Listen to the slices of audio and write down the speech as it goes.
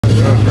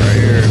truck right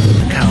here.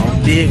 Look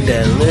how big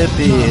that lip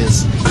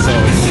is.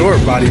 So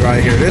short body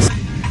right here. This.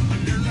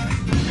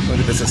 Look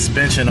at the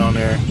suspension on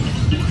there.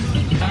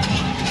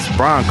 It's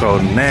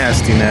Bronco,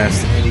 nasty.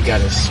 And he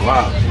got it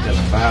swapped. He got a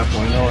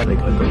 5.0. They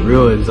got the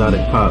real exotic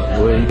pop.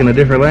 Boy, you in a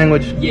different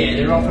language? Yeah,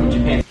 they're all from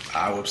Japan.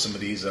 I'll whip some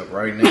of these up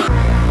right now.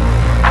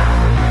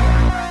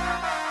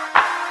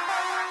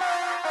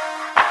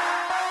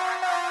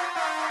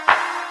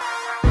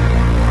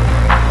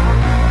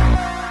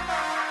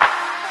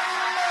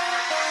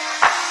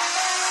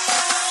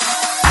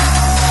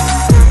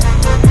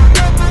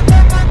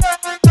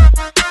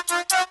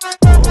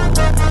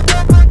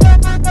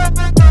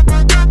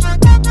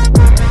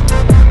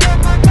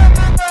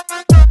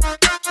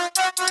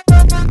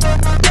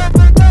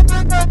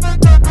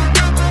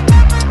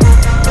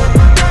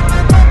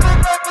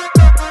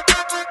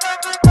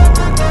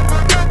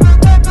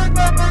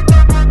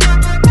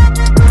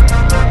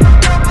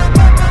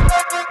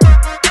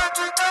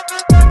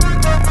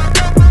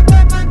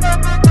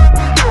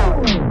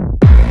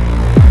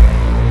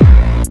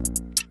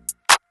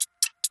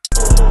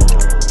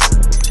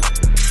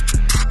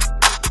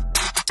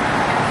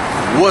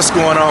 What's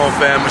going on,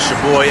 fam? It's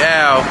your boy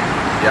Al.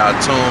 Y'all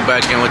tuned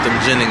back in with them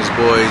Jennings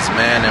boys,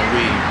 man, and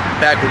we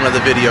back with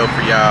another video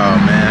for y'all,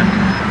 man.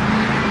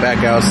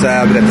 Back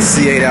outside, we got the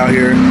C8 out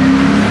here.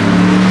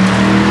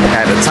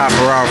 Had to top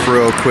her off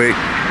real quick.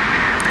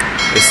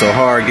 It's so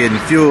hard getting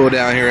fuel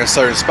down here in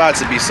certain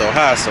spots. It be so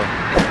hot, so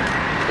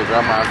figure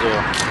I might as well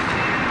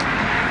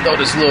throw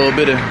this little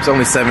bit of. It's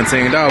only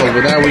 $17,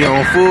 but now we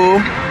on full.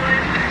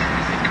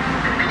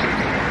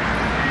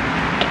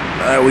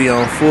 We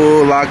on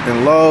full, locked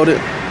and loaded.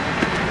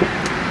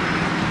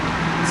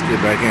 Let's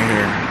get back in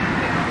here.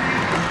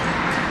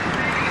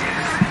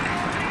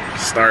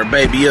 Start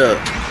baby up.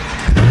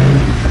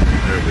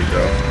 There we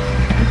go.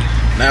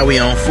 Now we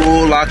on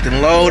full, locked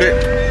and loaded.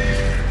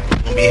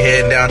 We'll be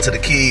heading down to the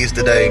Keys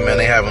today, man.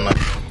 They having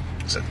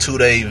it's a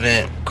 2-day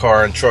event,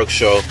 car and truck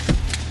show.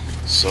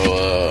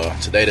 So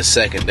today the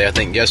second day. I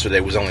think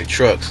yesterday was only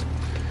trucks.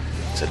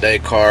 Today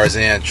cars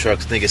and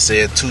trucks. I think it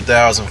said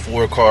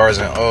 2004 cars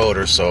and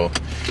older. So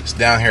it's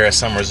down here at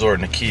some resort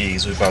in the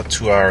Keys. We're about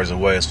 2 hours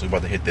away, so we're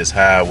about to hit this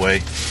highway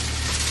and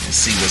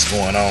see what's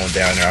going on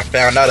down there. I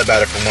found out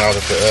about it from when I was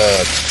at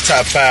the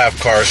top 5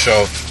 car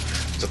show.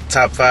 It's a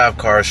top 5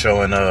 car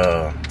show in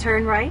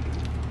turn right.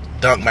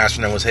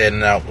 Dunkmaster was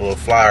heading out with a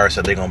flyer,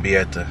 said they're gonna be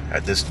at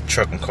this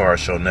truck and car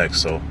show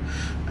next. So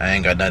I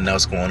ain't got nothing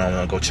else going on. I'm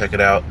gonna go check it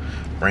out.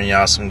 Bring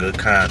y'all some good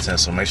content,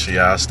 so make sure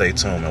y'all stay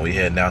tuned, man. We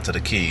heading down to the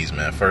Keys,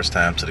 man. First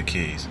time to the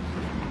Keys.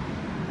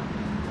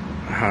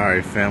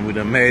 Alright, fam, we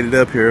done made it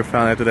up here.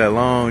 Finally, after that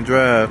long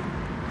drive.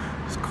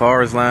 There's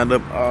cars lined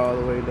up all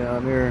the way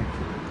down there.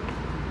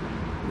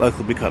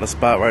 Luckily, we caught a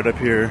spot right up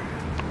here,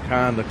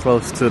 kinda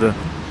close to the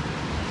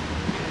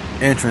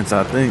entrance,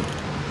 I think.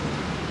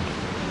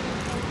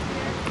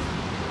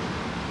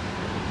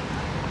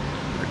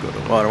 There go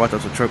the water. Watch,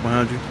 there's a truck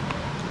behind you.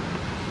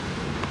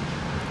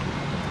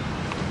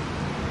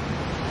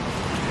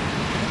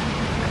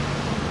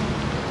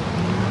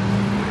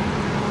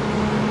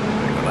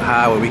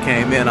 Highway we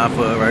came in off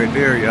of right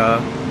there,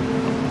 y'all.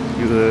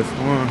 US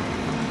 1.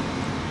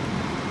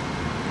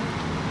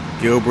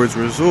 Gables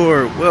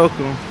Resort,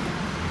 welcome.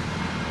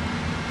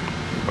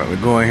 We're about to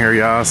go in here,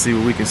 y'all, see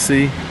what we can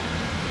see.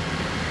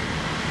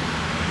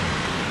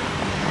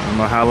 I don't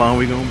know how long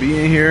we gonna be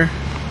in here.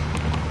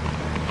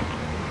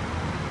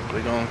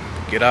 We're gonna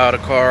get all the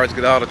cars,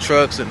 get all the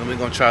trucks, and then we're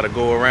gonna try to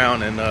go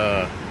around and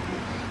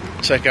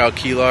check out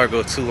Key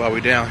Largo too while we're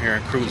down here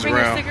and cruise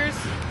around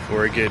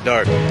before it get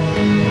dark.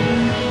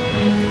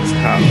 It's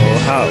hot, little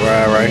hot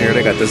ride right here.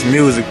 They got this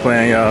music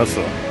playing, y'all,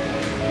 so I'll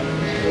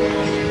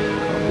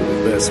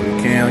do the best we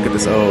can. Look at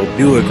this old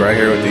Buick right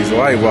here with these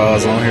white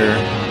walls on here.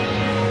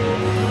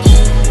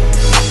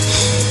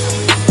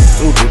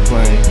 Stupid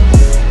plane.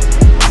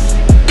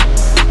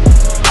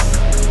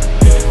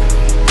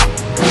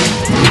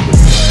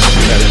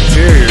 That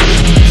interior.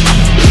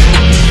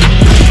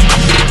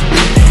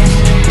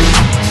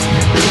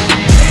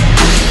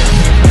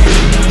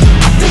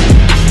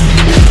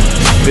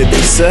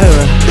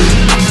 '57.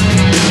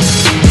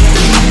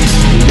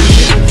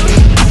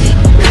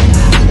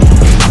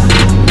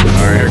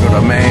 Alright, here go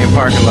the main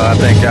parking lot. I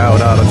think y'all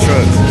with all the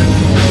trucks.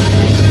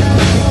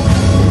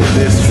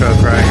 This truck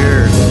right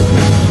here,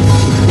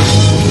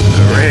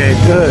 the red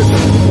gut.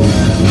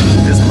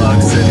 This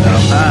mug's sitting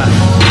up high.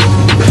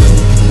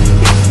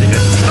 They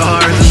got the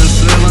stars in the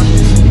ceiling.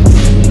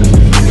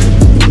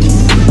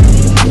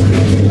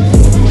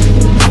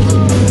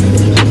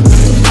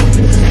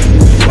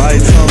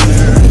 Lights on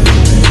there.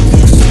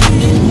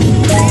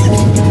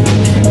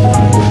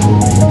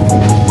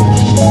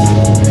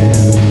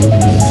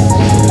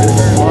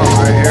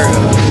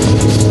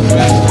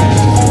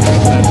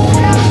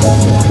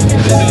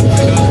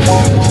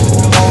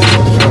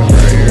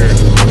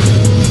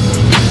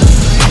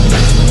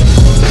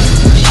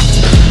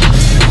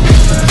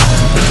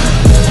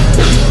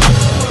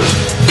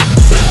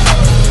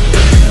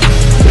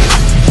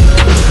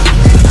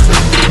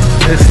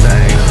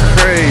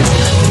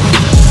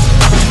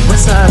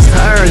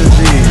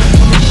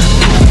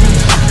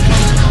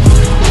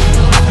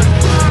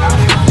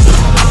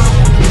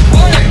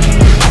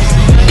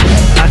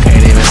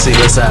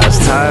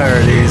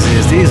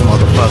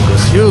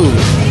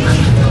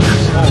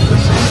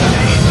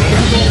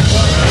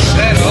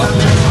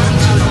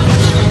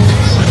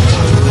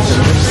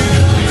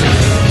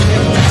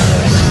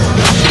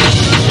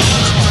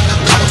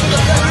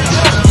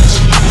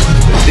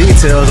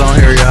 details on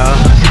here, y'all.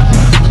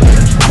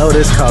 Know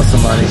this costs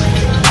some money.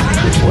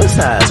 What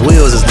size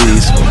wheels is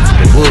these?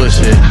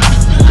 Bullshit.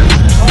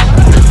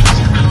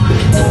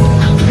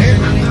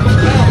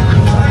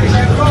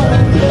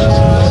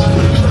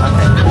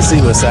 Let's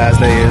see what size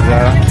they is,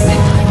 y'all.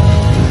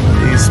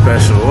 These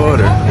special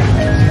order.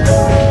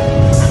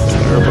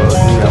 Turbo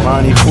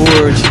Diamante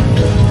Forge.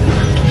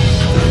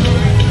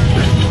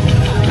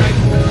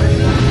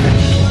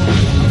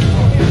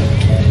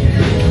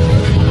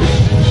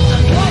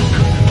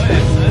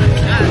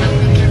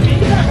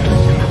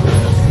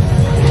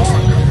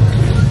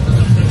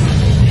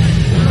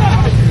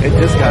 It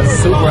just got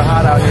super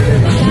hot out here.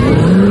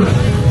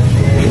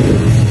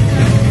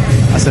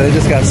 I said it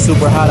just got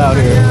super hot out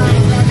here.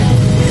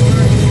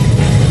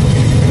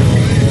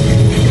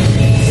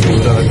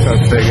 What other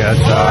trucks they got,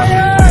 y'all?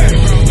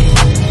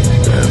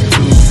 That's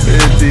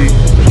 250.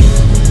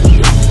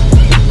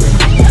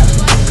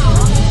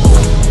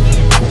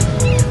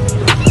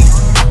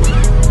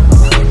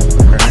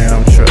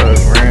 Ram truck.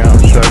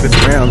 It's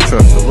Ram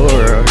truck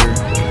galore out here.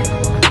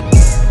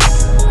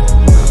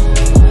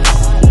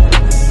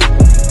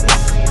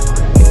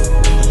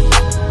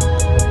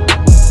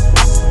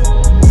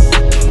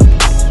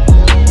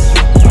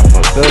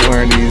 Still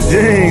wearing these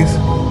jeans.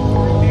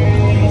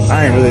 I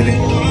ain't really.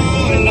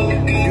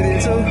 You did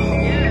too?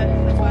 Yeah,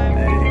 that's why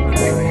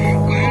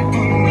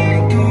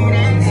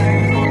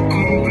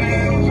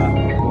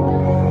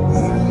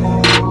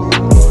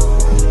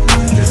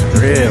This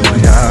red one,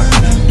 y'all.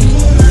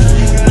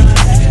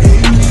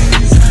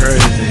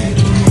 Crazy.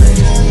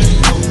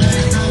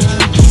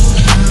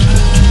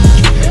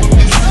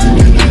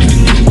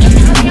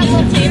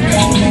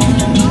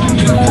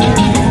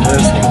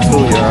 This one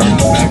too, y'all.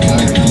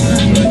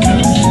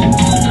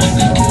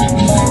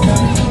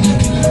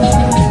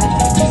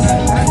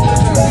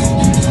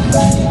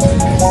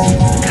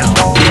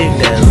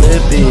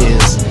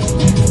 Is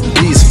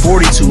these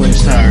 42-inch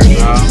tires,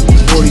 y'all.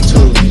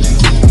 42.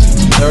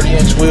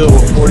 30-inch wheel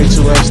with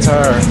 42-inch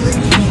tires.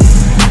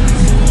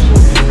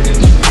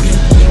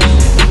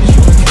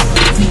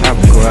 I have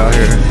to go out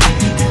here.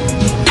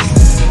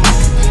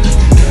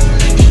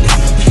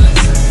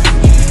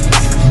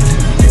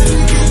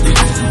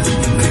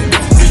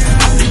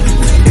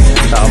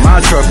 I thought my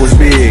truck was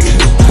big.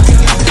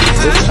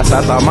 I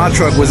thought my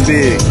truck was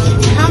big.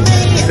 How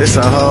many? This a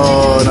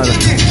whole nother.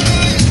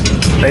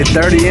 They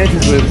 30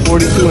 inches with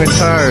 42-inch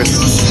tires.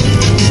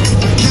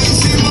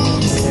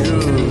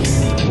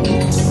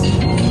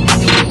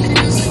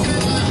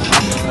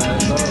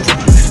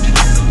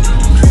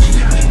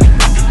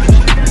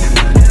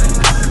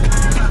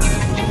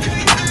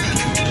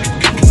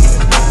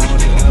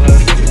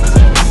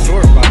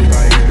 Short body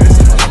right here. This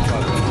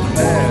motherfucker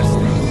fast,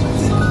 bro.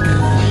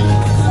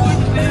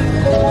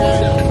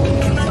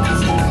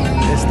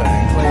 This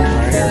thing clean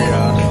right here,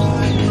 y'all.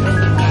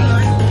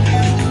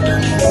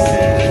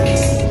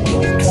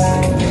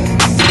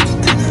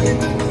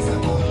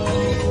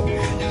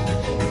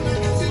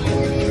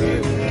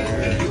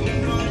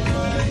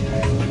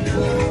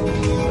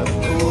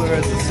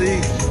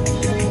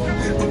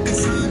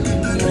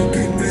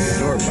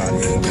 Short body.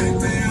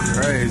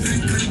 Crazy.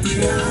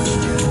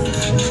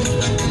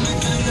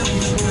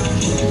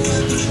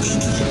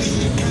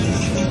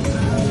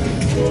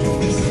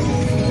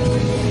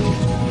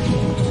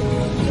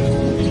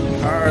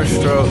 Power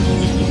stroke.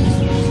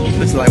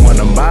 This is like one of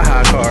them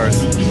Baja cars.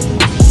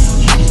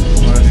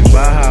 One of these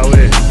Baja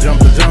with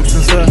jumps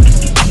and stuff.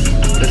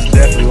 This is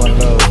definitely one of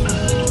those.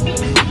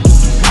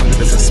 Look at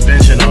the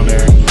suspension on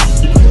there.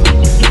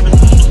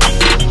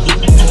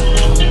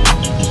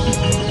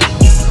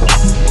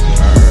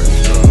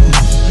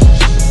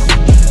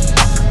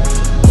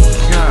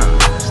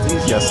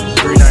 Got some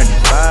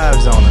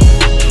 395s on it.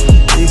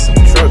 These some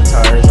truck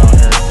tires on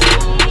here.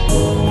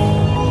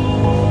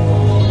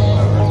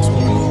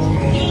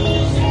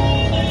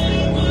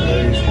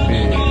 Crazy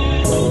big.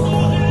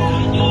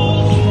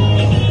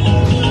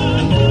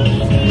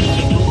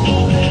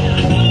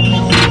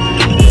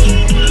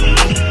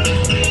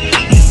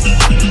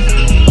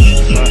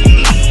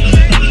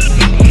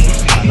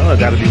 I know it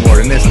gotta be more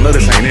than this. I know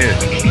this ain't it.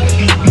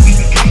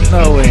 No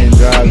way and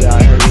drive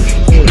down here.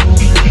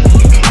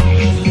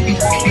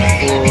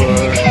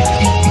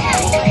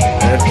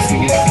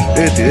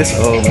 This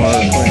old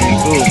one clean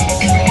too.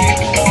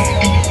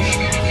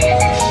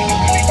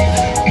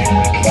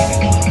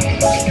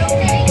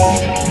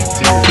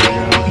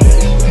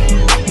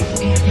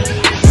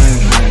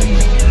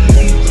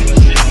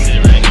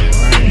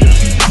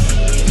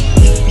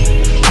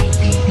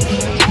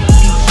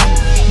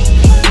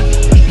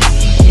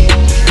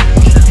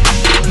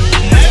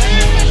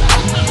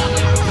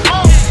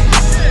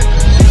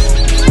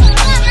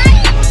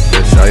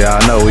 Just so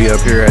y'all know, we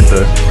up here at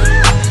the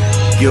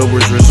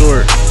Gables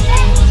Resort.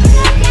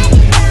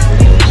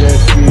 Jet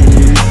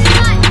skis.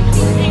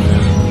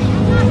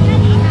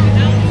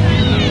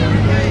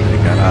 They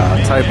got all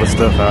type of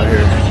stuff out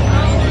here.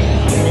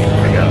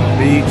 They got a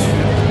beach.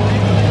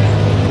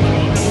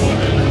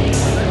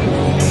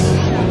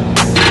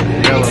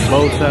 Hella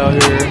boats out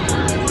here.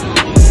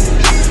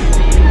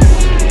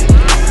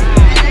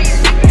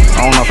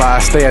 I don't know if I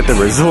stay at the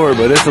resort,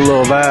 but it's a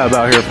little vibe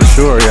out here for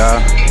sure,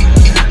 y'all.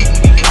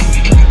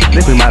 I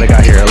think we might have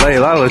got here late. A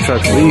lot of the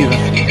trucks leaving.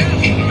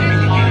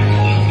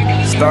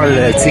 Started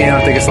at 10,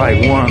 I think it's like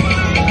 1.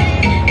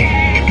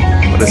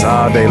 But it's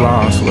all day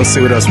long, so let's see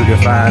what else we can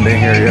find in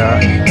here,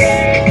 y'all.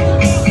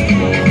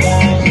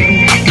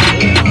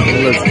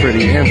 It looks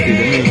pretty empty to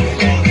me.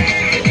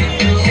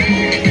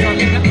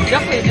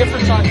 Definitely a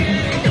difference on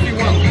if you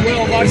want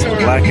oil lights or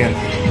black and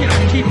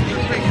keep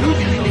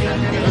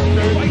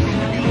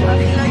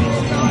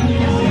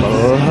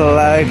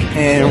black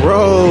and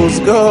rose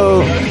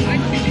gold.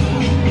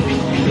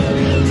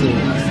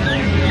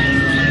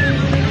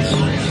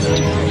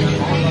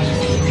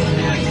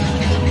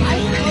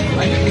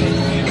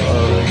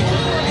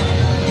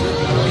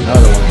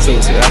 Another one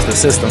too. See, that's the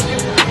system.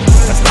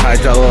 That's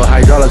the little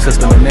hydraulic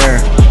system in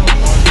there.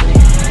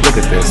 Look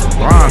at this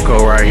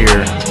Bronco right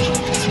here.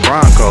 This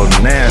Bronco,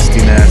 nasty,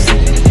 nasty.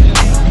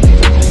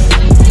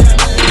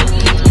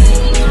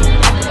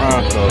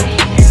 Bronco.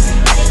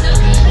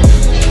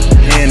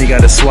 And he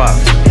got it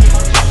swapped.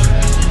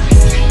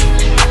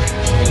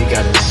 And he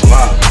got it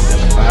swapped. He got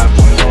a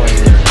 5.0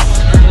 here.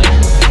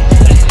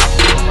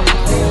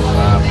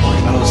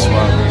 5.0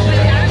 swap.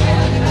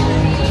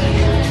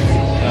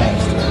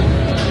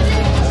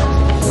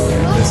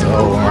 This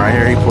old one right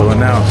here, he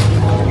pulling out.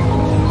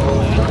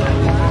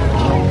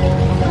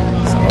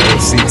 This old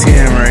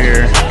C10 right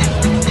here.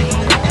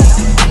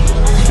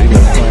 She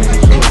got plenty.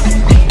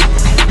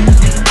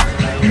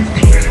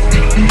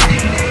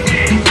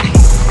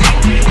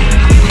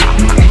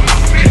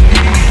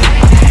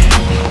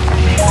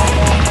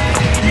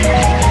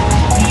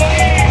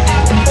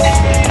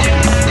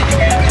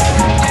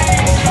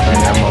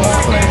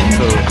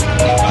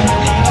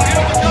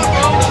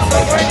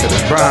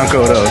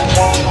 Bronco though.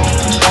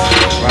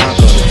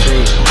 Bronco the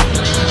truth.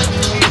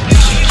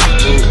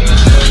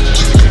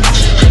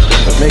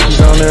 The Mickey's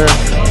on there.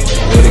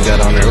 What he got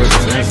on there? What's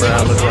his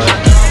inside look like?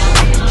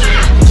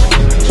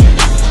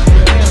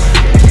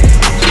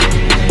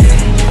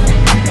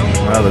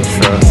 Another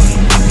truck.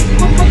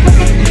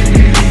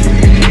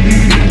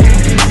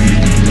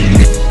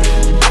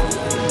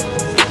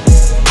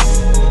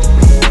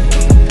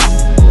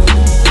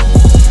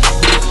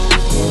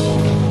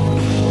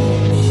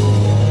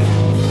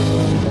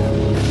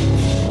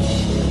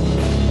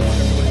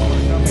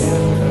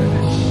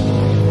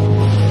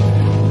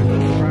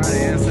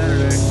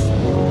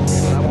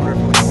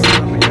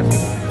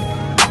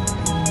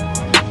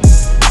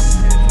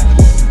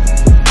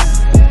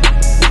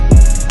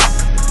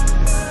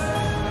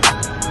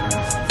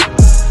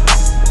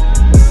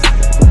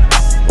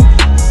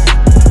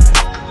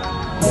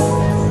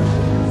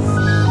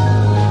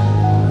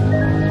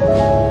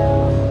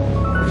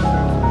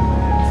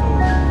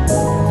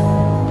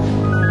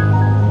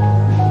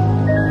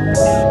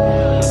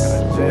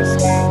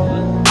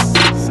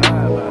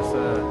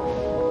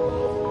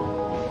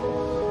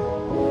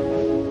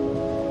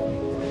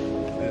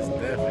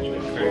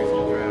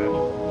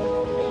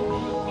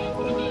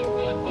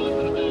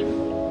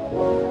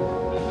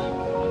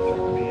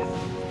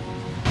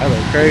 That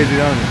look crazy,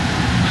 don't it?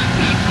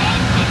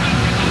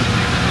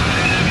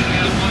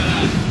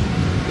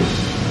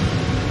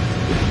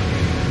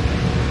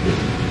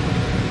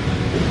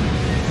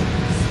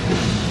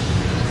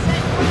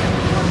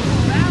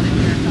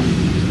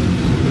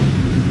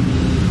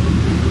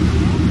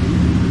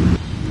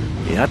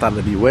 Yeah, I thought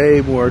there'd be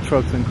way more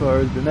trucks and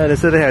cars than that. They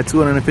said they had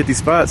 250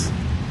 spots.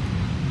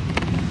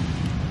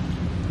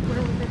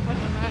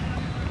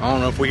 I don't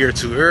know if we're here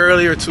too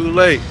early or too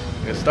late.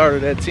 It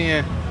started at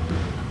 10.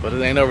 But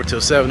it ain't over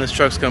till 7. This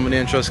truck's coming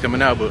in, truck's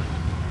coming out, but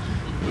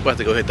we're about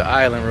to go hit the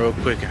island real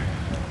quick.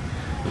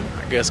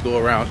 I guess go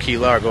around Key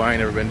Largo. I ain't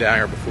never been down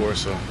here before,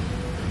 so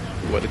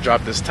we're about to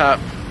drop this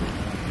top,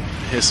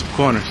 hit some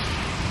corners.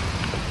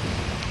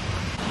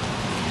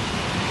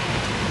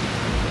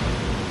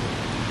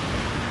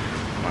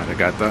 Might have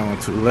got that one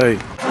too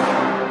late.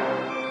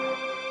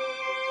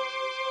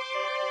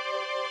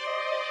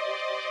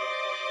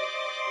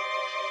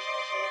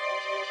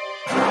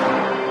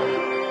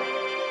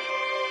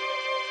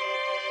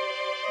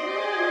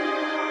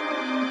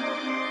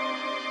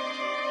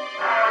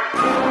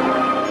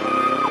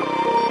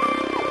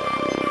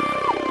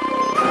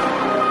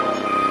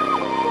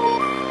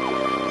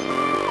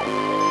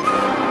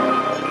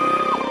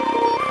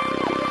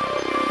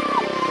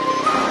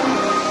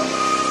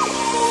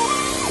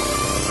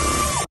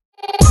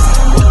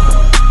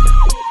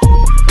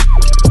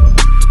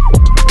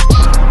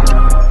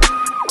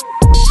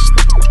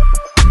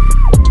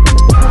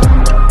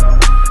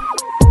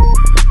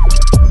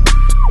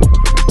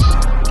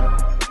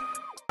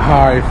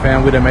 Alright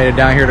fam, we done made it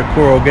down here to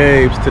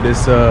Gables to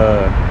this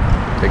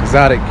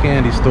exotic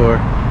candy store.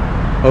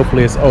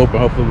 Hopefully it's open,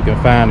 hopefully we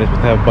can find it. We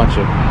have a bunch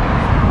of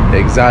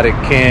exotic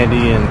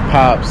candy and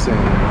pops and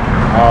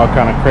all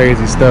kind of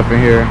crazy stuff in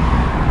here.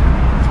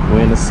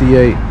 We're in the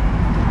C8.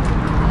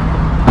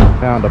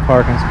 Found a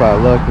parking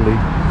spot luckily.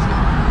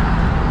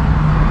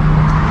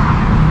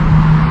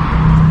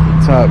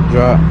 The top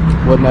drop.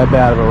 Wasn't that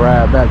bad of a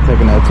ride back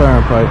taking that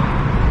turnpike.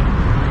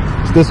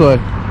 This way.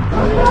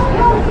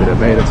 They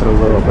made it to the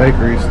little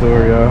bakery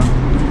store, y'all.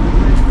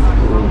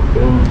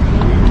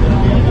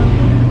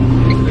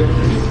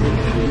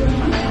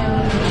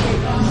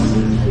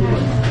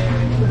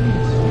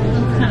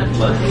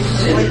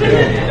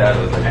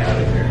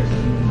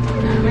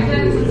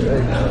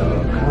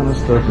 Kind of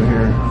stuff in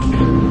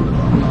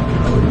here.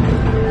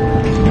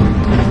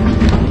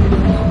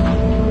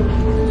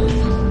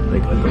 They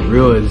got the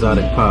real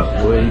exotic pop,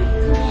 boy.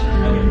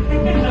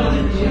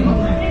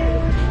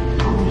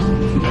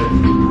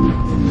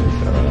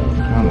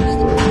 Kind of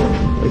stuff.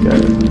 They got,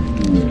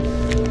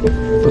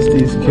 what's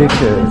these Kit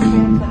Kats?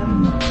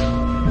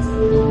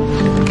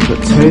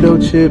 Potato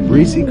chip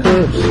Reese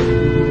cups.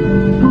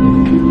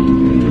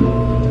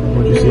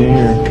 What you see in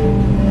here?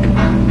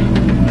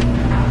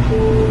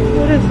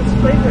 What is this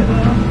flavor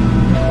though?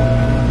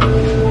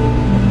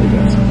 They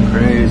got some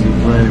crazy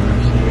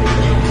flavors.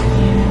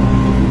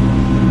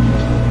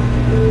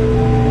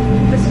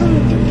 This one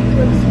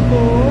looks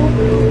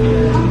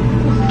cool.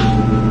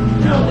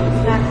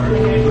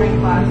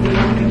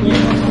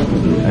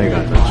 They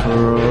got the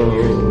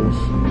churros.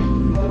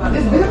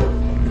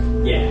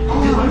 Yeah.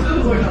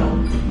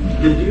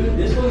 The dude,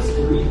 this one's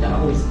 $3.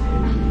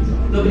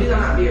 No, but these are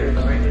not beer,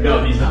 though, right?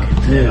 No, these are.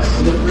 This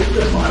The first,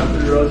 the bottom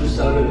 3 rows are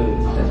selling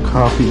them.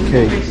 coffee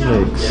cake mix.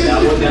 Yeah,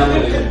 that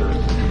one.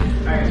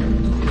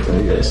 There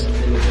you go.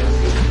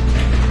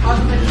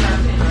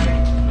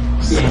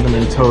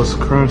 Cinnamon toast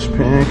crunch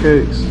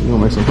pancakes. You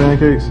wanna make some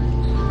pancakes?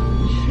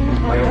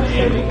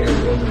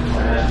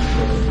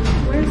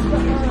 Where's the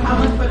How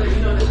much further, you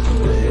know, there's 2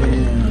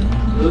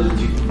 Those are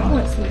 2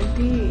 what's my D?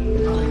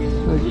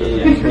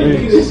 Yeah. You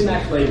can do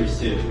snack flavors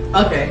too.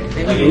 Okay.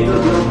 Like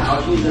those little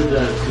pouches of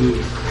the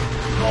food.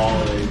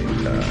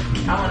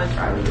 I want to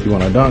try it. You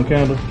want a dunk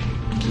candle?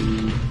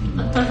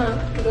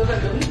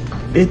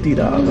 $50.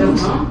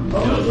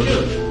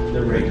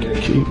 The regular.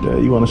 Keep that.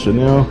 You want a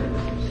Chanel?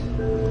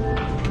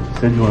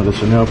 Said you wanted a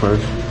Chanel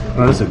purse.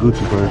 No, that's a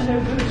Gucci purse.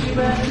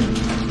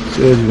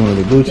 Said you wanted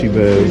a Gucci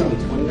bag.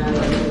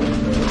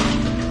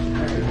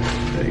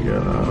 There you go.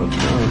 All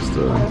kind of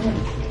stuff.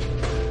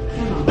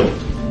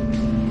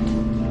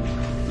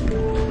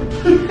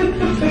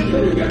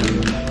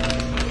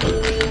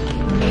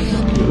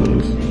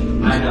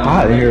 It's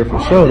hot in here for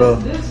sure though.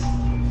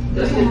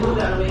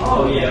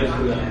 Oh yeah.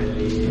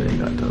 They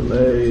got the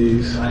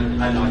Lays. I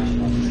know.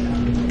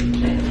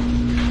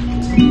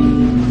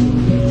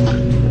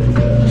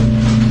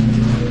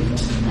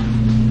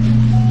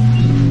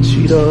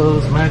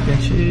 Cheetos, mac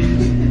and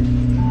cheese.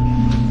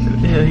 Where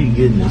the hell he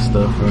getting this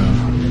stuff from?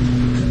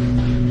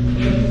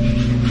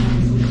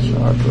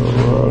 Chocolate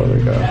roll.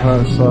 They got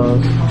hot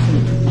sauce.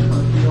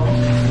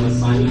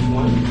 Sign each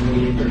one.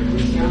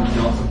 And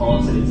also follow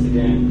us on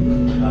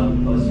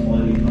Instagram. Post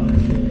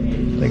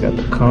one. They got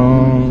the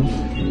cones.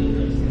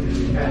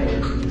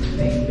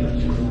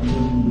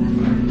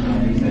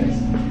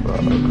 All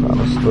kind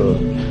of stuff.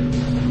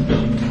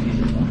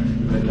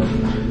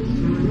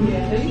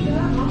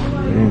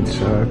 And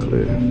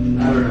chocolate. I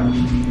don't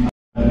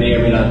know. May or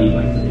may not be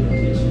like the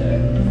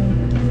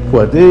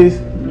What, these?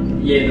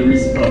 Yeah, the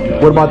Reese's Puff Jar.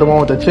 What about the one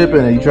with the chip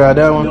in it? You tried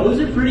that one? Those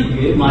are pretty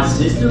good. My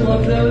sister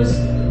loved those.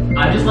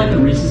 I just like the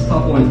Reese's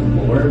Puff ones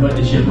more, but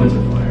the chip ones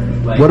are fire.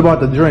 Like, What about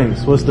the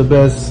drinks? What's the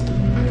best?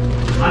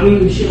 I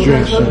mean, shit, what Drink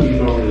kind of stuff shit. do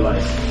you normally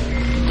like?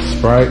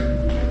 Sprite?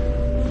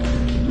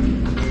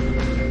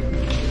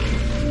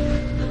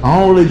 I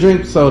don't really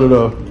drink soda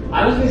though.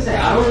 I was gonna say,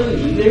 I don't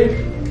really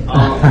either.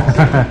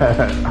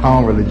 I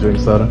don't really drink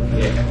soda.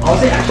 Yeah. I'll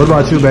say What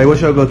about you, babe? What's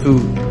your go-to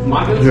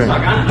my go-to, drink? so I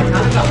kind of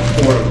got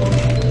 4 of them.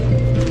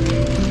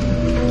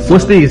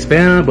 What's these?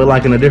 Fanta, but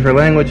like in a different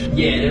language?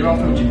 Yeah, they're all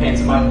from Japan.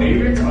 So my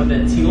favorites are the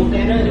teal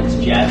Fanta, and it's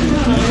jasmine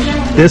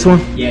peach. This one?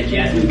 Yeah,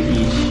 jasmine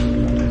peach.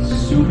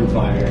 Super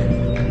fire.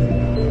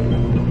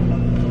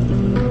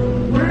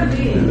 What are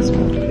these?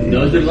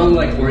 Those are long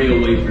like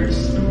Oreo wafers.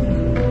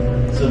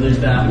 So there's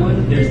that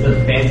one. There's the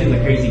Fanta and the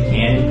Crazy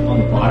Can on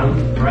the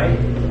bottom, right?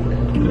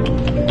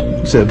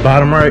 You said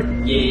bottom right?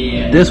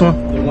 Yeah. This one?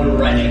 The one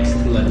right next to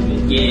the left of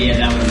it. Yeah,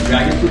 that one.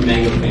 Dragon fruit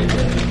mango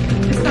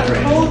Fanta. It's not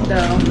cold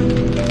though.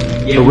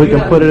 Yeah, So we do can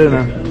have put it in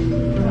those.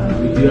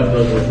 there. We do have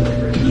those ones in the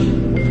fridge.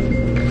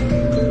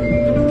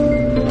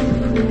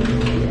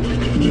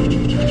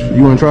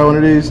 You want to try one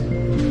of these?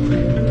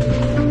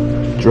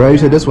 Dre, you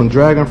said this one,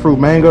 dragon fruit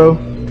mango.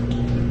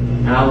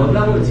 And I love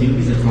that one too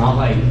because it's not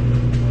like,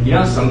 you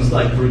know, some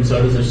like fruit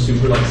sodas are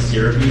super like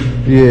syrupy.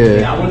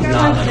 Yeah. That one's I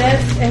not want like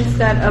this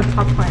instead of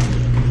popcorn.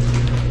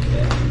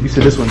 You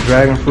said this one,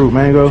 dragon fruit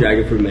mango.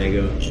 Dragon fruit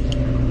mango.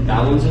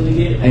 That one's really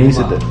good. And you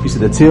said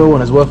the teal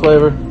one is what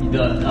flavor?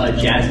 The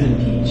jasmine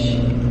peach.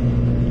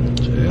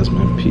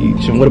 Jasmine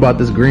peach. And what about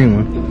this green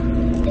one?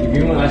 The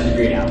green one, that's the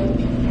green apple.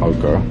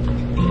 Okay.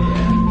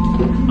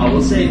 I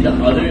will say the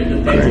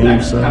Green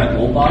Fanta side. kind of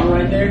gold bottle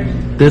right there.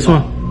 This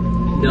one?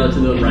 No, to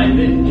the right of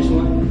it, this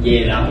one.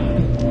 Yeah, that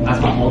one.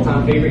 That's my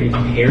all-time favorite. It's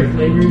pear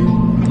flavored.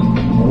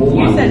 Oh,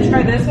 You said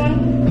try this one?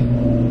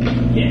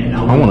 Yeah, that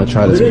I one. want to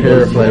try this Literally, pear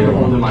those two flavor are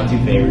one of one. my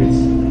 2 favorites.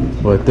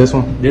 What, this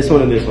one? This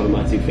one and this one are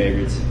my 2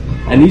 favorites.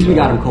 And these we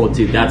got them cold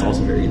too. That's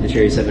also very good. The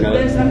cherry 7-Up.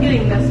 I'm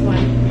getting this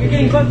one. You're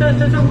getting both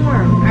those are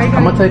warm.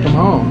 I'm gonna take them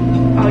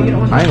home. Oh, you don't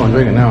want I ain't gonna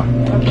drink it now.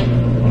 Okay.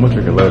 I'm gonna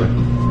drink it later.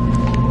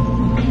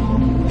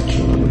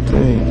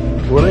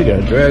 Well, they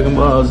got Dragon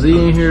Ball Z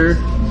in here.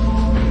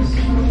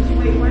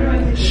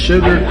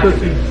 Sugar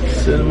cookie,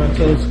 cinnamon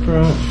toast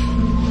crunch.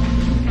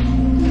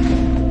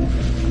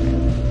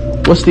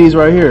 What's these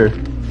right here?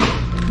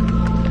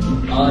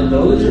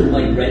 Those are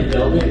like red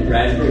velvet,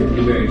 raspberry,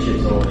 blueberry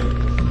chips only.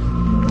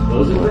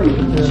 Those are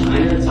from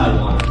China and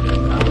Taiwan. I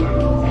don't remember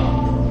the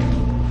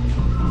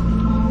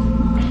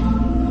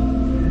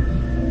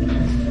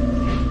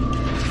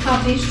Oh,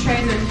 these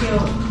trays are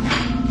cute.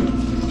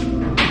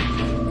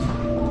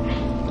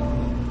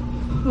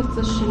 What's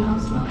the Chanel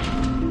smell?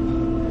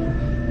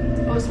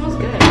 Oh, it smells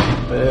good. It's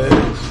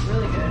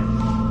really good.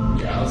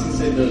 Yeah, I was gonna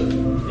say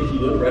if you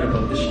look right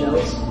above the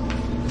Chanel's,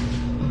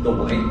 the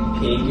white,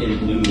 pink, and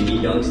blue mini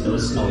dunks,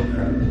 those smell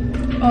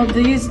incredible. Oh,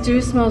 these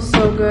do smell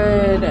so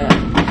good.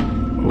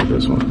 Oh,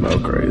 this one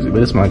smells crazy,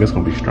 but it smells like it's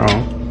gonna be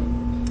strong.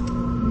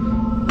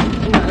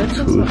 Yeah, this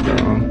Too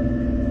strong.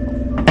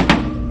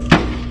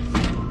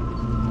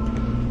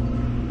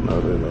 No,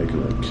 they're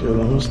making a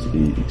killer. What's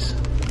these?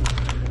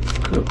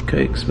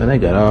 Cupcakes, man. They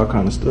got all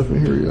kind of stuff in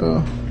here,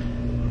 y'all.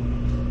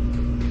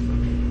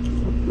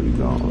 What we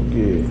gonna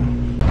get?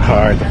 All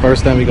right, the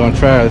first thing we gonna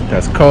try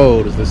that's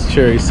cold is this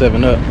cherry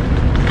 7-Up.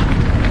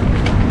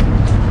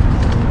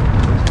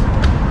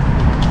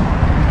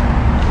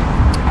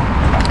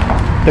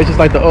 Tastes just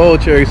like the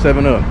old cherry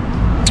 7-Up.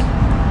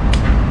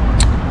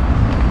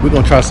 We're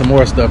gonna try some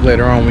more stuff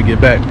later on when we get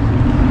back.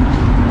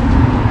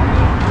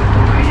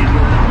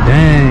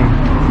 Dang,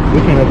 we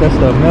can't let that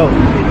stuff melt.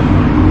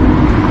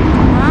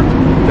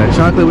 That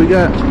chocolate we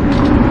got.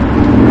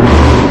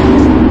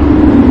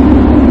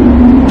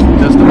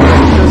 Just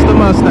the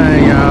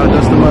Mustang, y'all.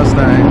 Just the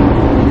Mustang.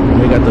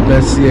 We got the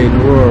best C8 in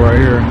the world right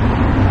here.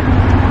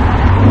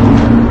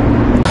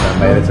 I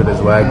made it to this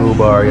Wagyu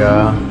bar,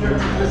 y'all.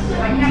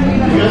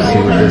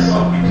 See what this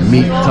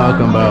meat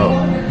talking about.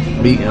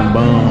 Meat and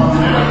bone.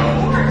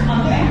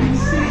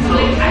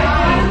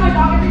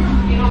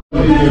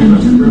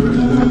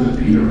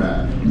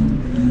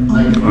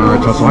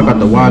 Alright, so I got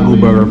the Wagyu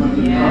burger.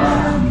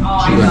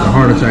 She got the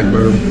heart attack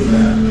burger.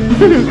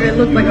 It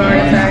looks like a heart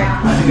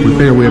attack. We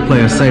figured we'd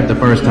play it safe the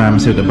first time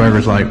and see what the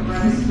burger's like.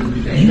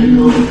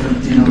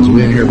 Because we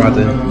didn't hear about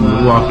when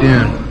we walked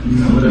in.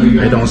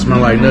 They don't smell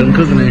like nothing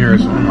cooking in here,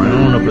 so I'm like, I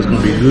don't know if it's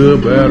going to be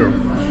good, bad, or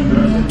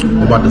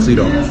we're about to see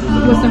though.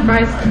 What's the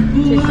fries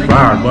taste like?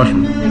 Fried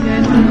mushroom. They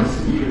good?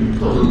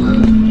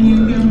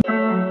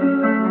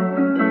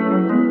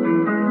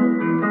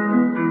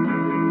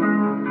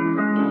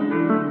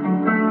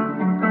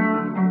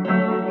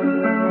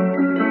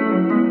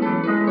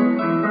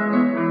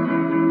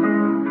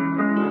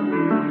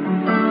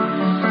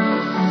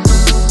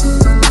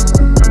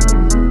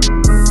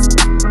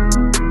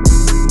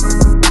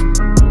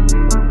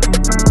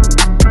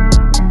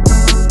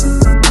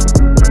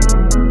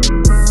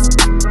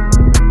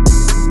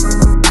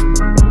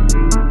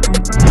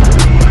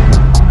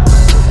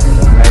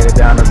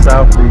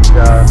 South Beach,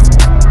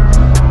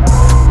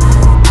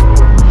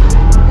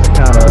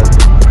 kind of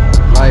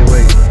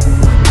lightweight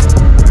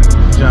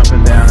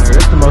jumping down here.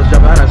 It's the most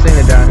jumping. I haven't seen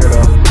it down here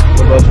though.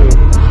 What about you?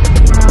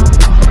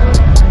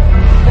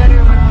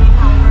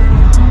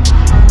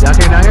 Y'all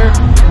came down here?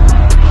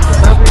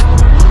 South Beach?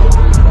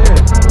 Yeah.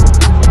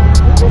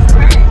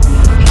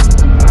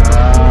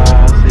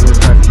 See what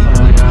type of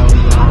song y'all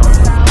was on.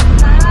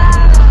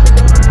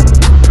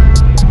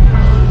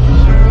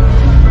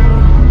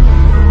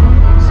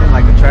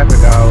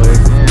 Traffic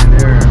always in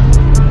there.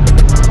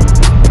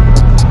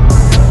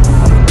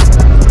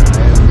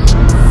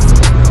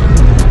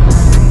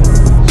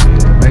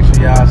 Make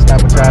sure y'all stop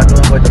what y'all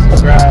doing with the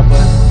subscribe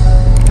button.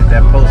 Hit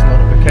that post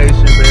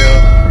notification bell.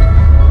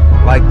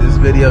 Like this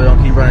video.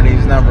 Don't keep running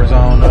these numbers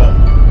on up.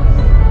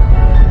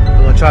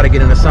 We're gonna try to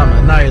get into something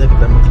tonight. Look at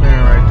that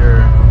McLaren right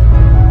there.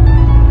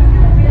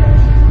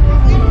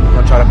 We're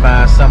gonna try to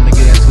find something to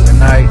get into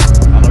tonight. I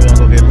know we're gonna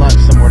go get lunch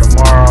somewhere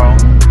tomorrow.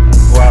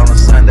 Go out on a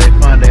Sunday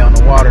fun day on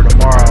the water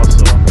tomorrow,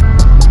 so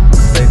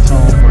stay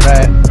tuned for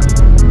that.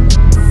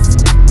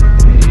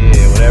 And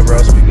yeah, whatever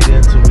else we get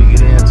into, we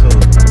get into.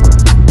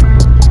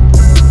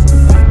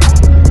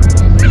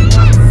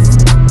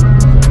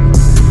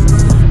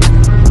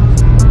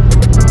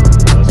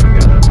 What else we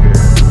got up here?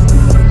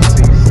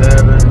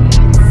 C7,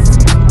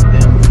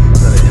 is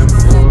that an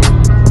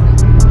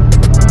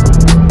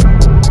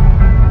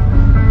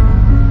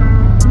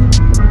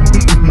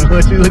M4?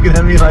 What you looking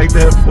at me like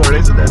that for?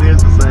 They said that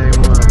is the same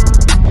one.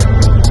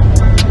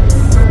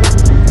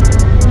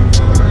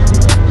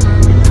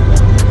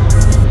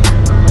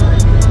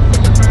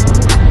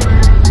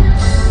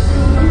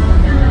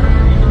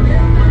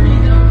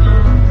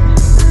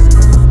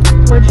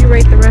 What'd you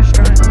rate the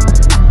restaurant?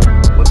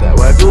 What, that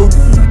Wagyu?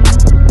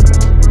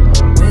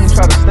 We didn't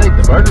try the steak.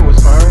 The burger was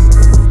fine.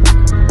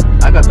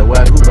 I got the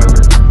Wagyu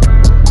burger.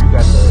 You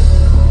got the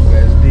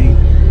USD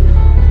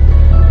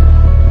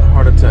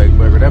heart attack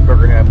burger. That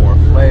burger had more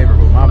flavor,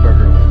 but my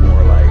burger was more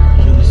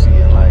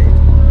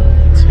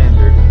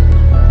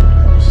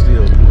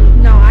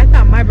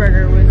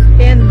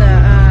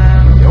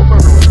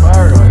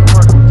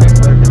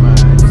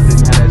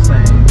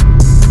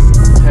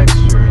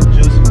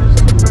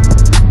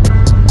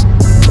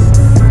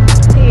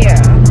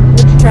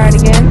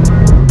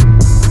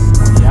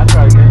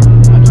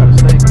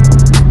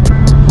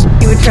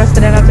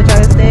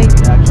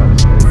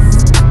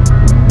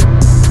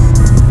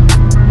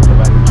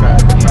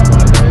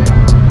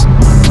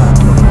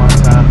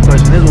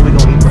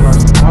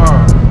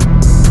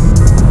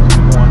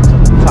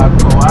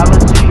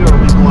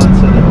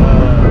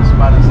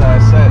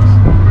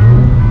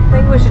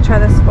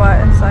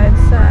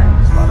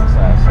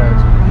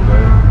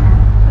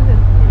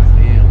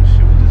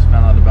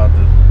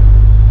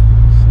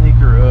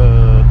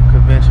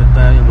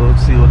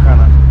See what kind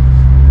of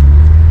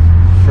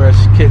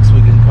fresh kicks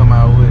we can come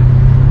out with.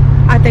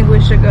 I think we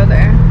should go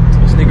there.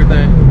 The sneaker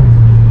thing.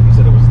 You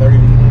said it was 30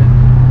 to get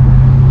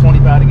in,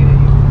 25 to get in.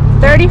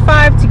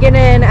 35 to get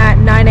in at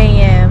 9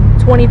 a.m.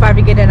 25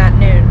 to get in at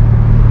noon.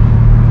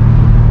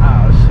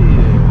 Oh shit,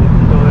 we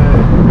can go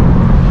ahead.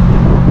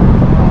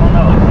 I don't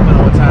know. Depending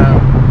on what time.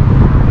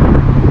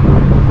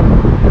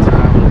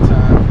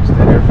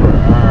 Stay there for an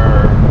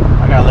hour.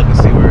 I gotta look and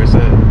see where it's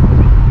at.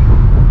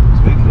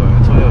 So we can go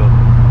at 12.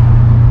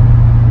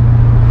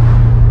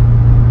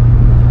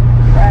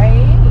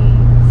 Right.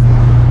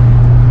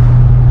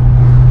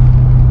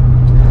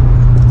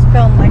 It's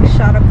feeling like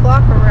shot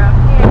o'clock around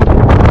here.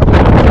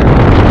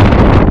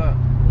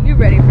 You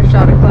ready for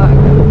shot o'clock?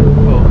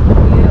 Oh,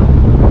 Yeah.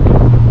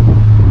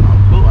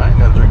 cool. I ain't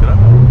gotta drink it up.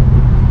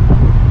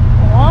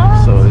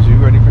 What? So is you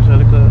ready for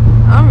shot o'clock?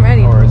 I'm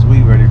ready. Or is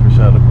we ready for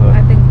shot o'clock?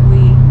 I think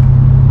we.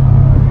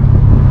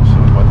 So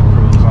we about to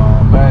cruise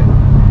on back.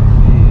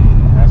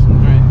 Yeah, have some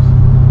drinks.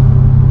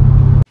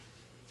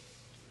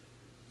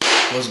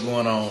 What's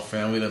going on,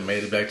 fam? We done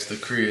made it back to the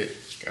crib.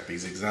 Got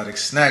these exotic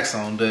snacks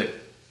on deck.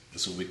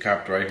 This is what we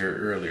copped right here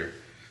earlier.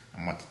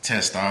 I'm about to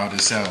test all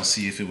this out and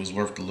see if it was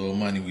worth the little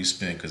money we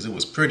spent, because it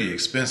was pretty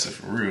expensive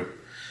for real.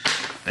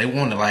 They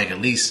wanted like at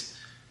least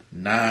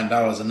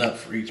 $9 and up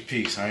for each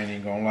piece. I ain't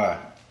even gonna lie.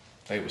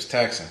 They was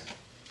taxing.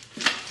 I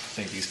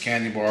think these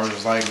candy bars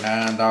was like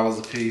 $9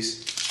 a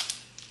piece.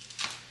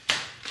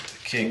 The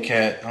Kit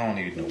Kat, I don't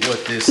even know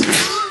what this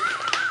is.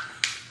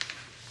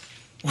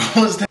 What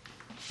was that?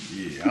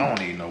 Yeah, I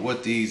don't even know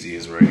what these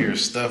is right here.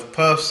 Stuffed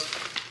puffs.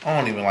 I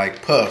don't even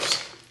like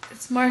puffs.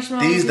 It's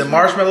marshmallow. These the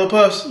marshmallow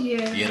puffs?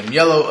 Yeah. Yeah, them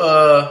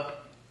yellow,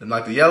 them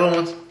like the yellow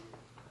ones.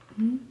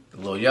 Mm-hmm. The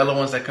little yellow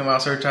ones that come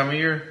out certain time of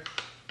year.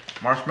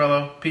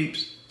 Marshmallow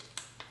peeps.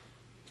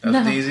 That's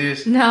what these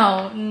is?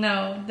 No.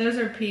 Those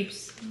are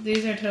peeps.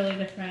 These are totally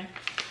different.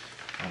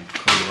 I'm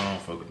cool. I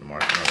don't fuck with the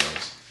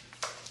marshmallows.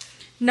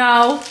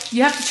 No,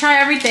 you have to try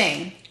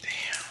everything.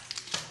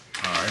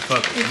 Damn. Alright,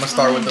 fuck it. I'm gonna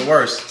start with the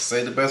worst.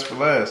 Save the best for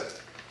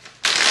last.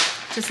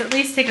 Just at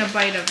least take a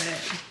bite of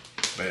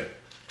it. Bet.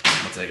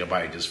 I'm gonna take a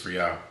bite just for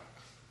y'all.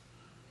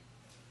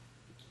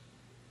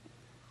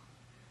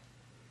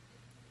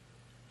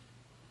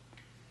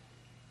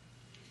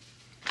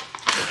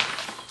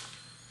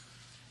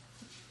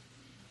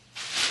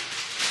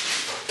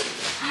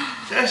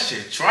 That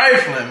shit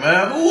trifling,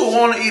 man. Who would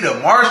want to eat a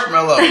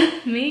marshmallow?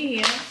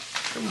 Me.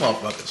 Them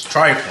motherfuckers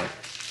trifling.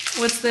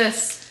 What's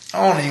this?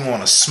 I don't even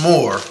want a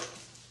s'more.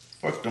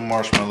 Fuck the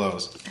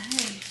marshmallows.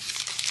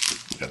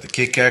 Hey. Got the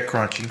Kit Kat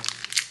Crunchy.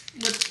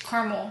 With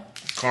caramel.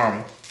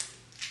 Caramel.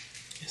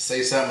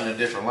 Say something in a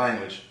different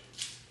language.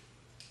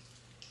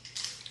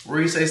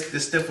 Where you say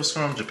this stuff was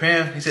from?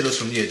 Japan? He said it was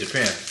from,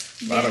 Japan.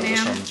 But I thought it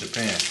was from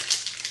Japan.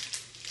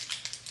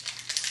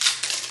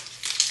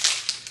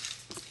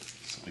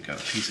 So we got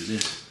a piece of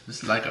this.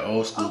 This is like an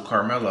old school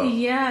Carmelo.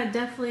 Yeah,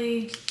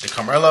 definitely. The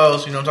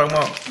Carmelos, you know what I'm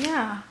talking about?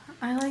 Yeah,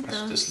 I like That's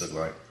those. what this look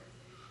like.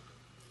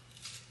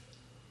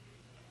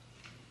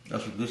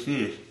 That's what this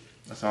is.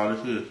 That's all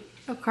this is.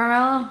 A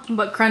caramel,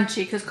 but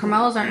crunchy, because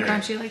caramelos aren't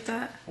crunchy like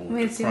that. Oh, Let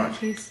me see that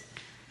piece.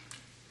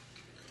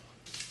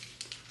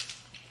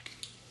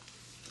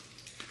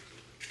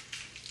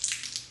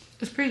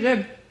 It's pretty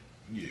good.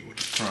 Yeah, with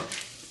the crunch.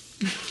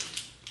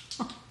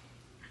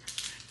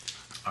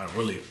 I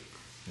really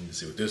need to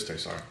see what this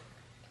tastes like.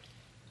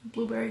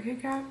 Blueberry Kit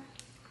Kat.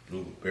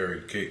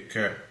 Blueberry Kit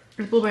Kat.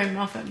 It's blueberry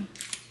muffin.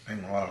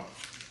 Ain't a lot.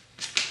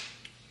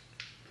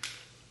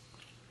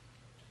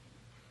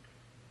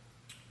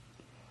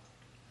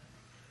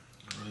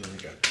 I really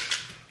only got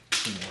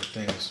 2 more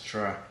things to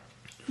try.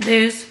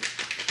 These.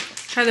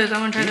 Try those. I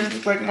want to try These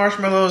those. look like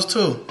marshmallows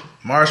too.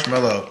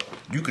 Marshmallow.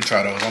 You could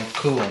try those. I'm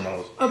cool on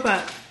those.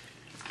 Okay.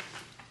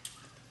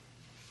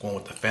 Going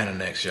with the Fanta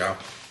next, y'all.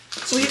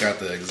 So we got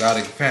the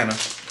exotic Fanta.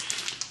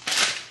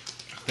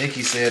 I think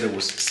he said it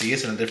was, see,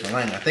 it's in a different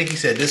language. I think he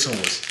said this one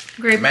was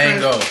Grapefruit.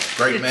 mango.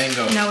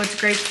 Mango. No, it's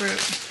grapefruit.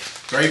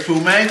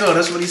 Grapefruit mango,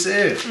 that's what he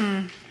said.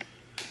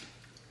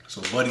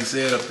 So what he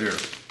said up there.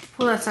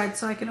 Pull that side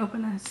so I can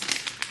open this.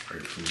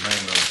 Grapefruit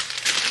mango.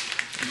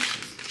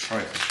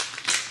 Trifle.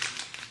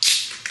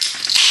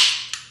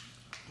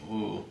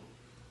 Ooh.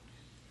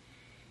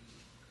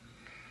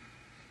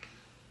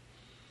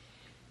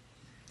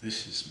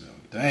 This shit smells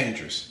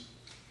dangerous.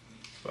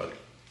 Buddy.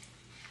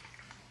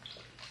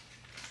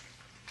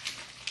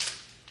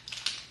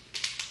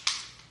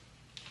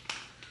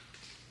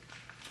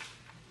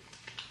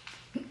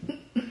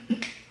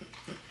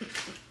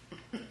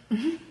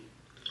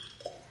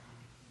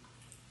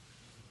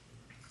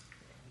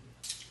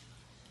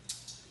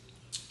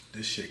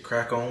 This shit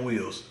crack on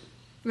wheels.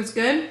 It's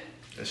good?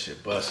 That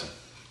shit busting.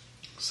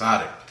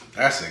 Exotic.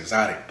 That's an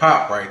exotic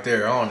pop right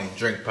there. I don't even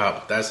drink pop,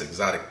 but that's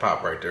exotic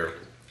pop right there.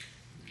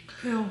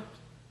 Ew.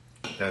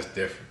 That's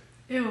different.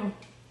 Ew.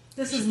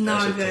 This is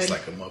not that shit good. tastes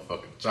like a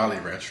motherfucking Jolly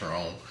Rancher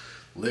on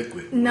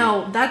liquid.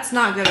 No, that's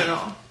not good at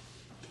all.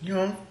 You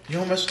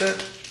don't mess with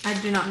that? I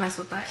do not mess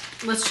with that.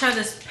 Let's try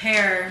this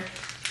pear.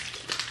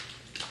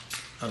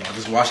 I don't know,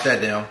 just wash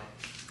that down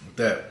with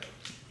that.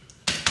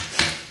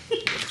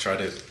 Try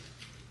this.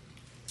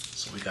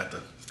 So we got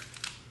the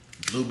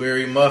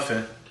blueberry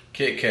muffin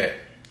Kit Kat.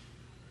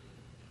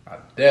 I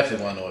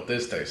definitely want to know what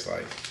this tastes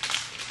like.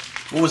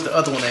 What was the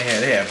other one they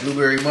had? They had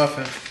blueberry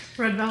muffin.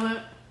 Red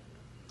velvet.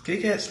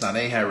 Kit Kats? No,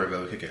 they ain't had red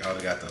velvet Kit Kat. Oh,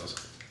 they got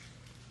those.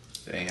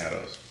 They ain't had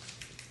those.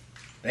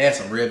 They had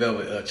some red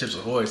velvet Chips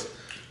Ahoy's,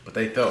 but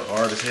they felt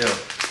hard as hell.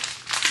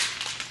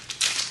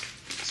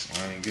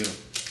 So I ain't get them.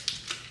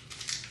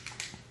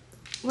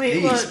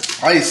 Wait, These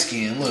look. light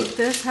skin, look.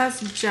 This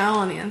has gel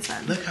on the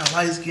inside. Look how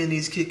light skin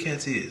these Kit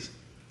Kats is.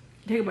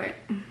 Take a bite.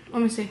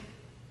 Let me see.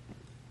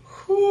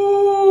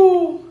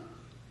 Whoo!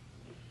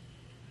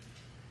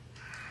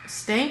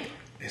 Stink?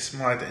 It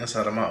smells like the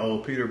inside of my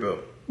old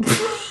Peterbilt.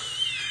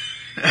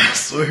 I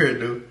swear,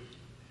 dude.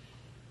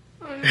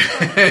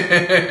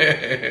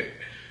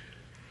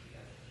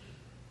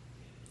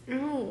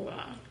 Ew.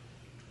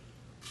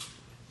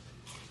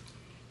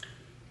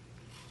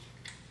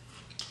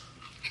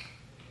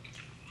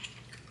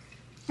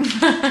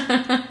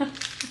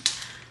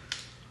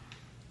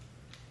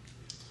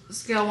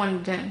 Scale 1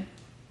 to 10.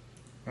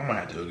 I might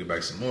have to go get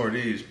back some more of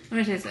these. Let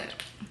me taste it.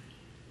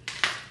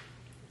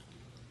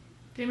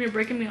 Damn, you're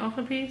breaking me off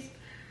a piece?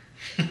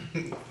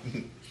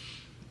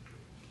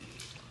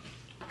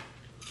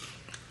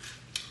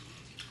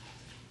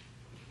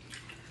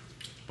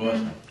 But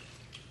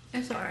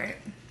It's alright.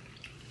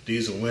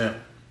 these will win.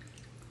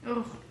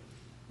 Oh.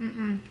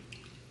 Mm-mm.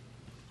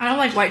 I don't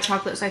like white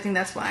chocolate, so I think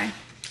that's why.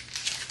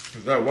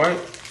 Is that white?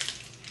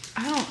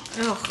 I don't.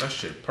 Ugh. That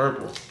shit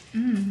purple.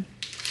 Mm.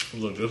 It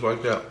look just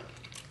like that.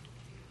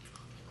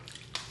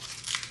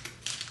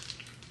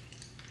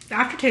 The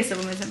aftertaste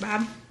of them isn't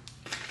bad.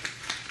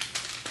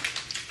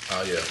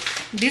 Oh yeah.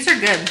 These are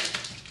good.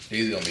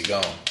 These gonna be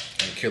gone.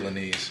 I'm killing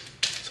these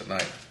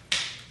tonight.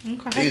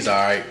 Okay. These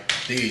alright.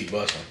 These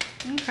busting.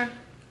 Okay. Got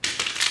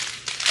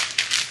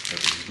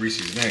these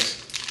Reese's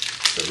next.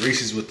 The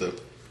Reese's with the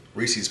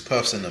Reese's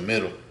Puffs in the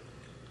middle.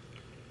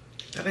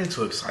 That ain't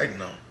too exciting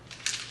though.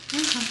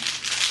 Okay.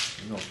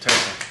 We're gonna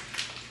test them.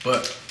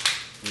 But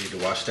we need to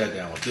wash that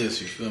down with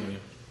this, you feel me?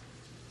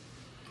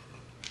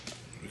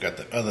 We got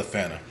the other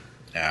Fanta.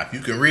 Now, if you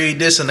can read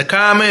this in the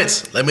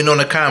comments, let me know in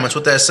the comments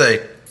what that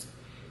say.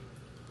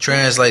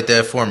 Translate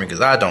that for me,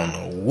 because I don't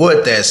know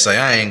what that say.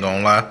 I ain't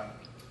gonna lie.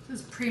 This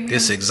is premium.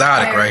 This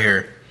exotic pear. right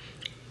here.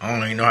 I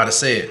don't even know how to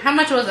say it. How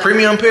much was it?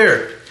 Premium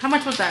pear. How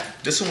much was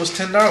that? This one was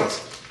 $10.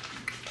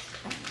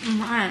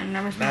 I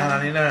never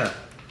smelled it. $9.99.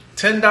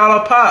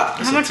 $10 pop.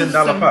 This How much a was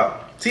 $10 some-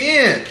 pop.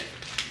 10.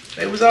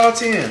 They was all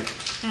 10.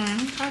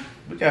 Okay.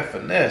 We got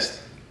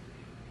finessed.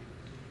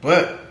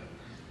 But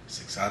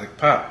it's exotic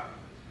pop.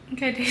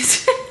 Okay,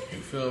 taste. You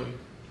feel me?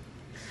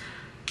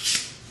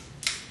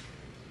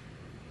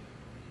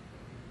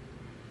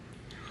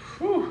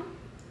 Whew.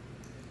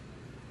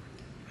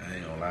 I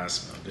ain't gonna lie, it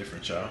smell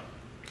different, y'all.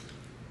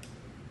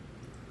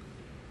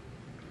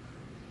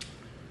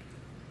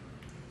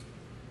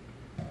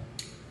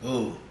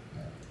 Ooh.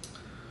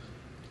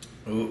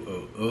 Ooh,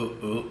 ooh, ooh,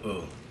 ooh,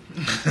 ooh.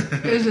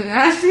 Is it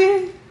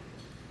nasty?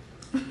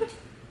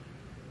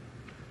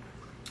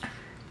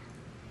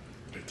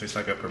 It tastes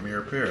like a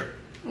Premier pear.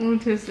 Let me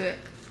taste it.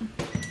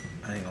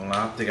 I ain't gonna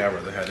lie, I think I'd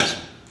rather have this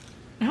one.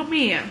 Help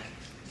me. I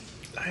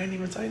ain't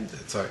even tightened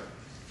that. Sorry.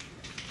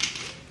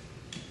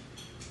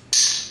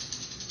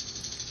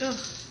 Ugh.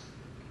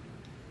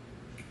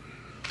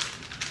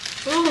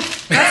 Ooh,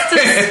 that's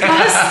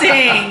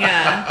disgusting.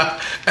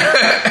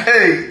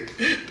 Hey,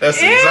 that's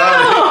Ew.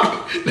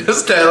 exotic.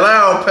 That's that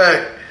loud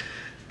pack.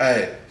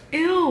 Hey.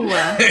 Ew.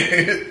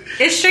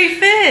 It's straight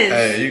fizz.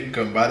 Hey, you can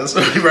come buy this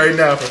one right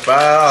now for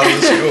 $5.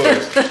 It's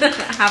yours.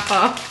 Half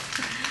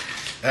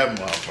off. That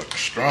motherfucker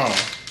strong.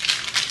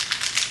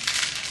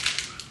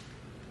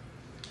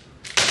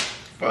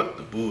 Fuck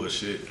the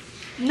bullshit.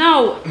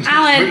 No,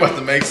 Alan. We about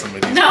to make some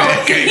of these No.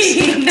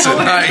 pancakes No, we're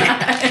tonight.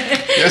 not.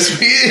 Yes,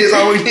 we is.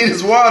 All we need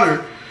is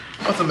water.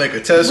 I'm about to make a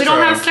test We trial.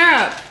 don't have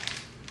syrup.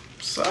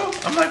 So,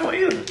 I'm not going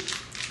to eat them.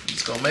 I'm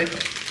just going to make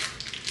them.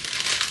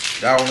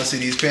 Y'all want to see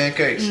these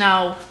pancakes?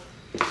 No.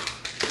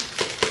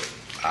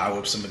 I'll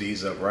whip some of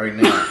these up right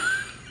now.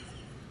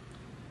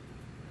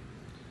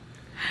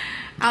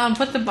 Alan,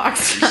 put the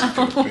box These some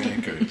down. good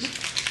pancakes.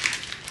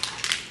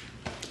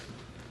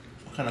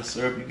 What kind of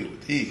syrup you get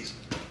with these?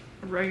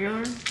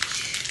 Regular.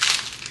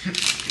 Get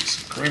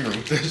some creamer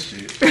with this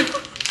shit.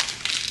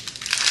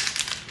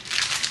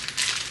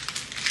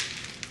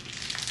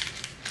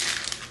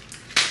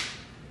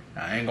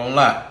 I ain't gonna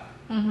lie.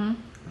 Mm-hmm.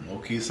 I'm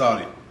low-key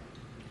salty.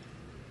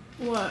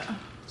 What?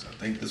 So I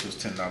think this was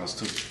 $10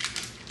 too.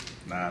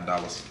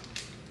 $9.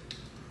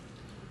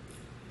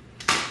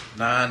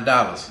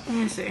 $9. Let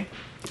me see.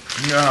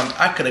 You know how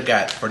I could have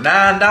got, for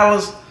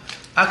 $9,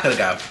 I could have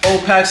got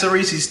 4 packs of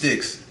Reese's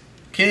sticks.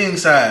 King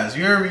size,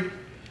 you hear me?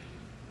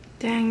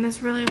 Dang,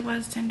 this really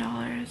was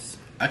 $10.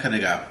 I could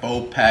have got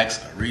 4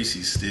 packs of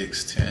Reese's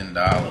sticks, $10.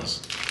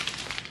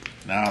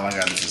 Now all I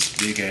got is this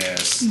big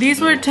ass. These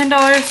were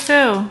 $10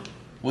 too.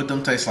 What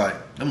them taste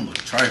like? Them look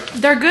trifling.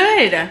 They're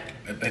good.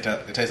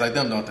 It tastes like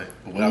them, don't they?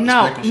 But without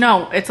the sprinkles?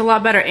 No, it's a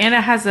lot better, and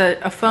it has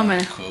a foam in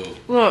it. Cool.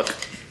 Look.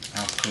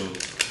 I'm cool.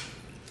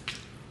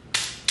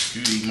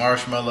 You eat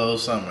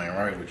marshmallows, something ain't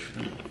right with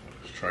you.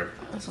 It's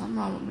trifling. That's something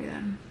wrong with me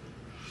then.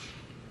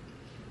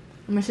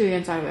 Let me see the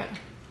inside of it.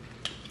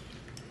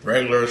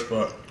 Regular as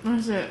fuck. What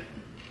is it?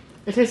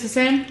 It tastes the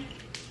same?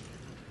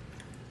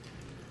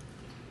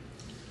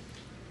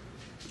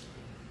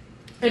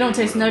 It don't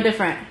taste no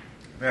different.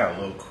 They got a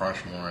little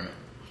crunch more in it.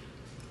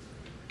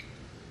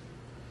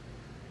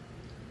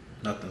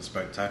 Nothing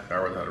spectacular.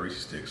 I rather have the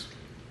Reese's Sticks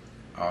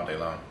all day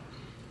long.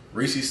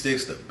 Reese's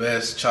Sticks, the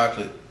best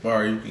chocolate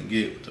bar you can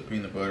get with the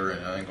peanut butter,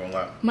 and I ain't gonna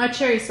lie. My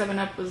cherry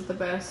 7-Up was the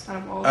best out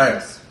of all Hey. of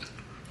this.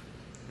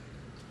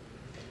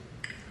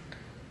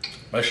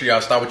 Make sure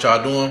y'all stop what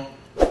y'all doing.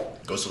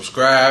 Go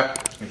subscribe.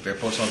 Hit that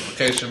post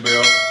notification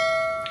bell.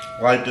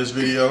 Like this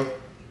video.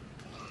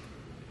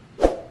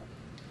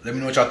 Let me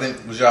know what y'all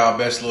think was y'all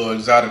best little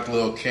exotic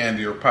little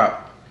candy or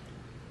pop.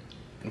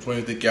 Which one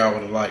you think y'all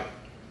would have liked.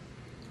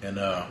 And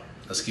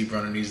let's keep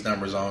running these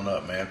numbers on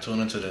up, man. Tune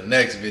into the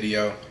next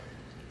video.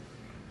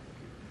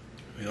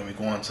 We're gonna be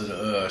going to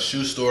the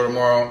shoe store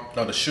tomorrow.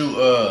 No, the shoe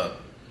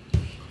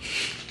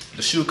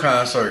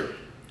concert.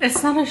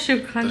 It's not a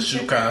shoe concert. The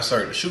shoe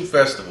concert, the shoe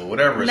festival,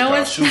 whatever it's No, called.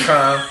 it's Shoe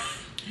con.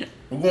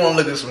 We're going to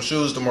look at some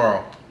shoes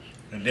tomorrow.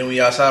 And then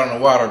we outside on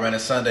the water, man.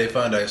 It's Sunday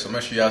fun day. So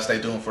make sure y'all stay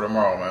tuned for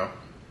tomorrow, man.